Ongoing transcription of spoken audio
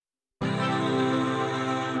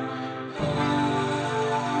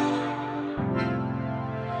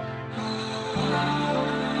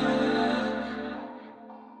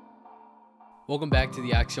Welcome back to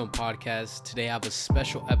the Axiom Podcast. Today I have a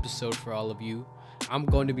special episode for all of you. I'm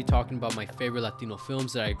going to be talking about my favorite Latino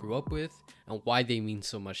films that I grew up with and why they mean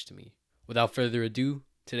so much to me. Without further ado,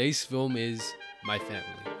 today's film is My Family.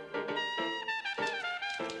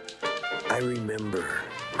 I remember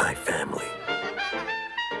my family.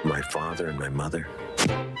 My father and my mother,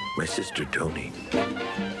 my sister Tony,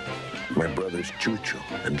 my brothers Chucho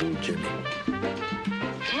and little Jimmy.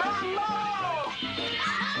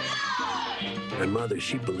 My mother,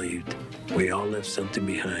 she believed we all left something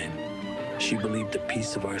behind. She believed the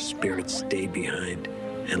piece of our spirit stayed behind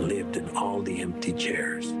and lived in all the empty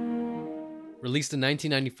chairs. Released in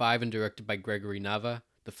 1995 and directed by Gregory Nava,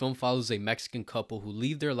 the film follows a Mexican couple who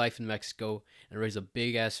leave their life in Mexico and raise a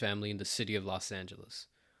big-ass family in the city of Los Angeles.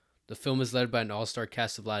 The film is led by an all-star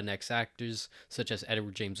cast of Latinx actors such as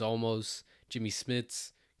Edward James Olmos, Jimmy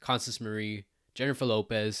Smits, Constance Marie, Jennifer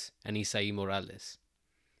Lopez, and Isai Morales.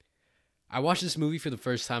 I watched this movie for the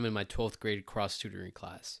first time in my 12th grade cross-tutoring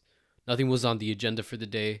class. Nothing was on the agenda for the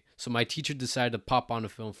day, so my teacher decided to pop on a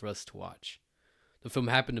film for us to watch. The film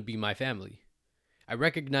happened to be My Family. I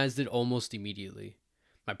recognized it almost immediately.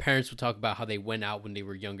 My parents would talk about how they went out when they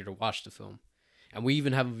were younger to watch the film, and we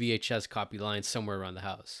even have a VHS copy lying somewhere around the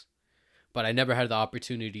house. But I never had the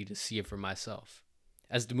opportunity to see it for myself.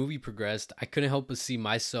 As the movie progressed, I couldn't help but see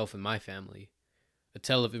myself and my family. A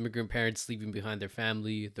tale of immigrant parents leaving behind their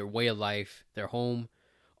family, their way of life, their home,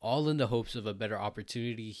 all in the hopes of a better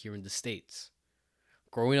opportunity here in the States.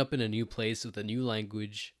 Growing up in a new place with a new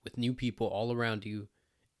language, with new people all around you,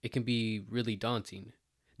 it can be really daunting.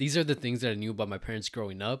 These are the things that I knew about my parents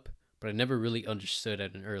growing up, but I never really understood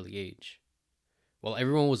at an early age. While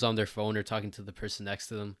everyone was on their phone or talking to the person next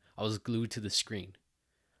to them, I was glued to the screen.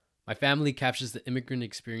 My Family captures the immigrant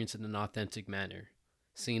experience in an authentic manner,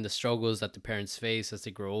 seeing the struggles that the parents face as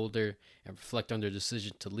they grow older and reflect on their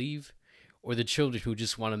decision to leave, or the children who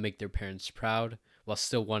just want to make their parents proud while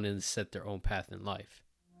still wanting to set their own path in life.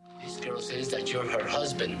 This girl says that you're her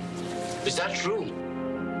husband. Is that true?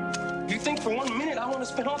 You think for 1 minute I want to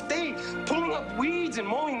spend all day pulling up weeds and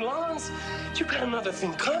mowing lawns? You got another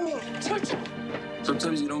thing coming.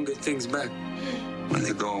 Sometimes you don't get things back. When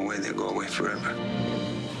they go away forever.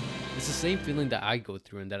 It's the same feeling that I go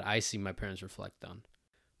through and that I see my parents reflect on.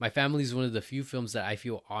 My Family is one of the few films that I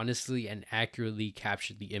feel honestly and accurately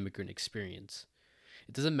captured the immigrant experience.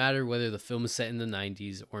 It doesn't matter whether the film is set in the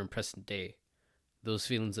 90s or in present day. Those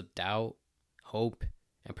feelings of doubt, hope,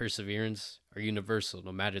 and perseverance are universal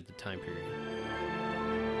no matter the time period.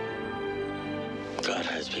 God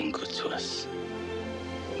has been good to us.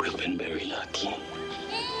 We've been very lucky.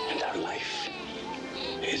 And our life,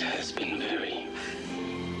 it has been very,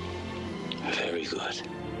 very good.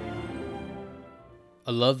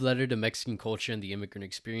 A love letter to Mexican culture and the immigrant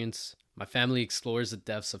experience, My Family explores the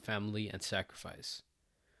depths of family and sacrifice.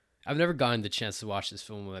 I've never gotten the chance to watch this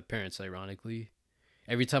film with my parents, ironically.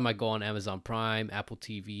 Every time I go on Amazon Prime, Apple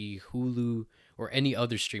TV, Hulu, or any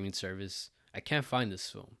other streaming service, I can't find this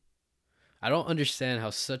film. I don't understand how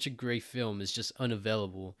such a great film is just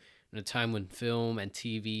unavailable in a time when film and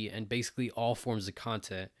TV and basically all forms of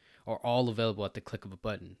content are all available at the click of a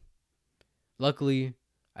button. Luckily,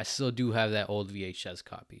 I still do have that old VHS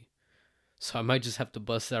copy, so I might just have to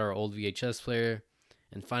bust out our old VHS player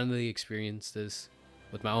and finally experience this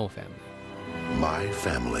with my own family. My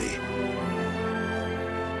Family.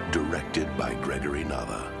 Directed by Gregory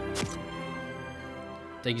Nava.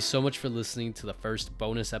 Thank you so much for listening to the first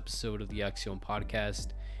bonus episode of the Axiom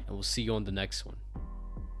Podcast, and we'll see you on the next one.